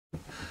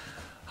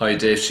Hi,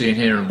 Dave Sheahan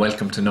here, and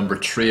welcome to number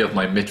 3 of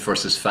my Myth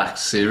versus Fact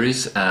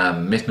series.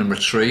 Myth number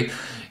 3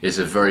 is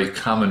a very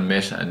common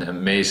myth, and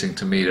amazing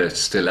to me that it's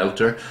still out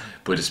there,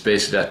 but it's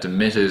basically that the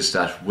myth is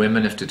that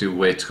women, if they do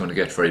weights, are going to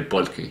get very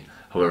bulky.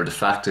 However, the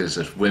fact is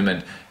that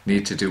women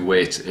need to do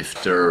weights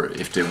if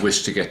they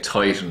wish to get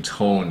tight and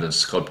toned and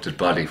sculpted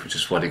body, which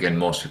is what, again,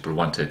 most people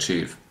want to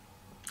achieve.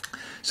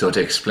 So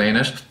to explain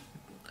it,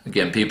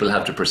 again, people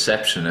have the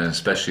perception, and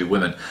especially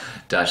women,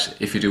 that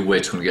if you do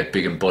weights, it's going to get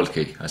big and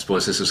bulky. I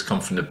suppose this has come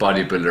from the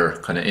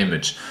bodybuilder kind of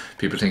image.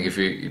 People think if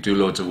you do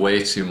loads of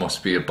weights, you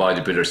must be a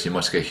bodybuilder, so you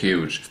must get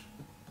huge.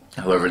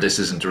 However, this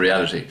isn't the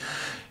reality.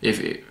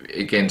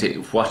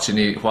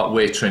 What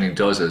weight training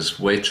does is,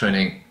 weight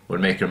training will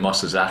make your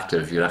muscles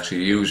active. You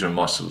actually use your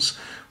muscles.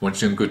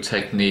 Once you're in good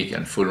technique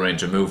and full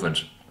range of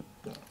movement,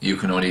 you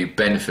can only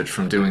benefit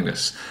from doing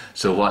this.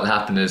 So what will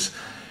happen is,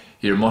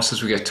 your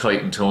muscles will get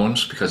tight and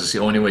toned because it's the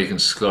only way you can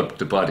sculpt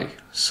the body.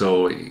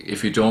 So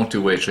if you don't do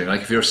weight training,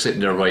 like if you're sitting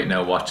there right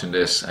now watching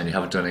this and you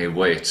haven't done any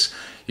weights,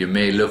 you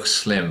may look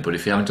slim, but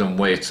if you haven't done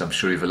weights, I'm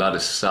sure you have a lot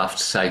of soft,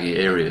 saggy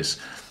areas.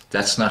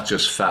 That's not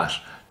just fat,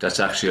 that's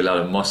actually a lot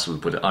of muscle,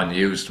 but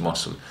unused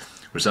muscle.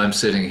 Whereas I'm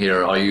sitting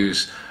here,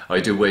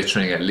 I do weight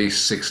training at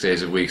least 6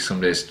 days a week,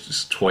 some days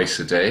just twice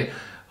a day.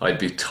 I'd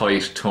be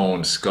tight,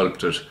 toned,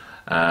 sculpted,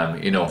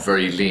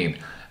 very lean.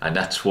 And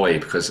that's why,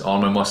 because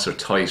all my muscles are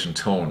tight and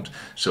toned.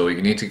 So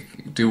you need to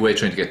do weight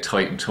training to get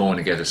tight and toned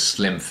and get a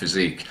slim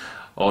physique.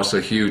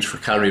 Also huge for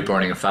calorie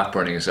burning and fat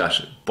burning is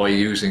that by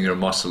using your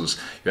muscles,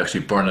 you actually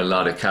burn a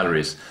lot of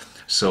calories.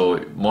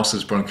 So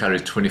muscles burn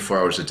calories 24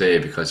 hours a day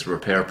because the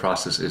repair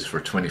process is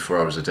for 24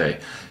 hours a day.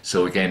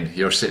 So again,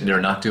 you're sitting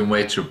there not doing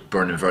weights, you're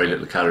burning very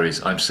little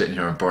calories. I'm sitting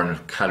here and burning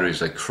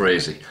calories like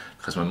crazy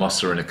because my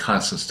muscles are in a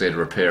constant state of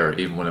repair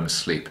even when I'm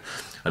asleep.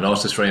 And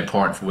also it's very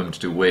important for women to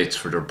do weights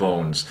for their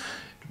bones.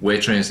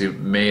 Weight training is the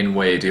main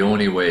way, the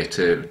only way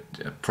to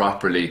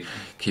properly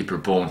keep your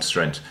bone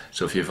strength.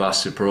 So if you have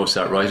osteoporosis,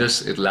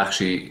 arthritis, it'll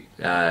actually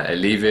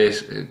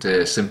alleviate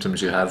the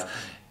symptoms you have.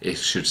 It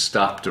should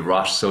stop the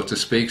rot, so to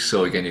speak.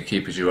 So again, you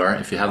keep as you are.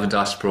 If you haven't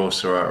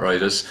osteoporosis or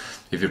arthritis,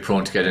 if you're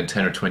prone to get in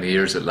 10 or 20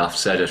 years, it'll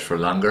offset it for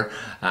longer,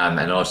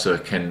 and also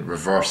it can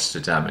reverse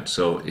the damage.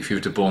 So if you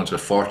have the bones of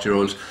a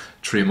 40-year-old,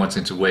 3 months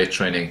into weight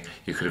training,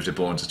 you could have the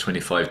bones of a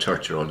 25,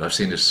 30-year-old. I've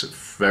seen this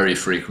very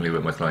frequently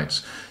with my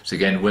clients. So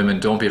again, women,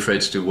 don't be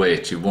afraid to do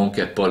weights. You won't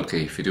get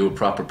bulky. If you do a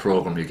proper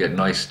program, you get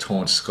nice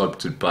toned,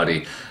 sculpted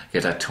body,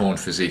 get that toned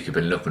physique you've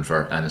been looking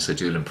for, and as I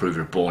said, you'll improve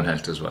your bone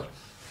health as well.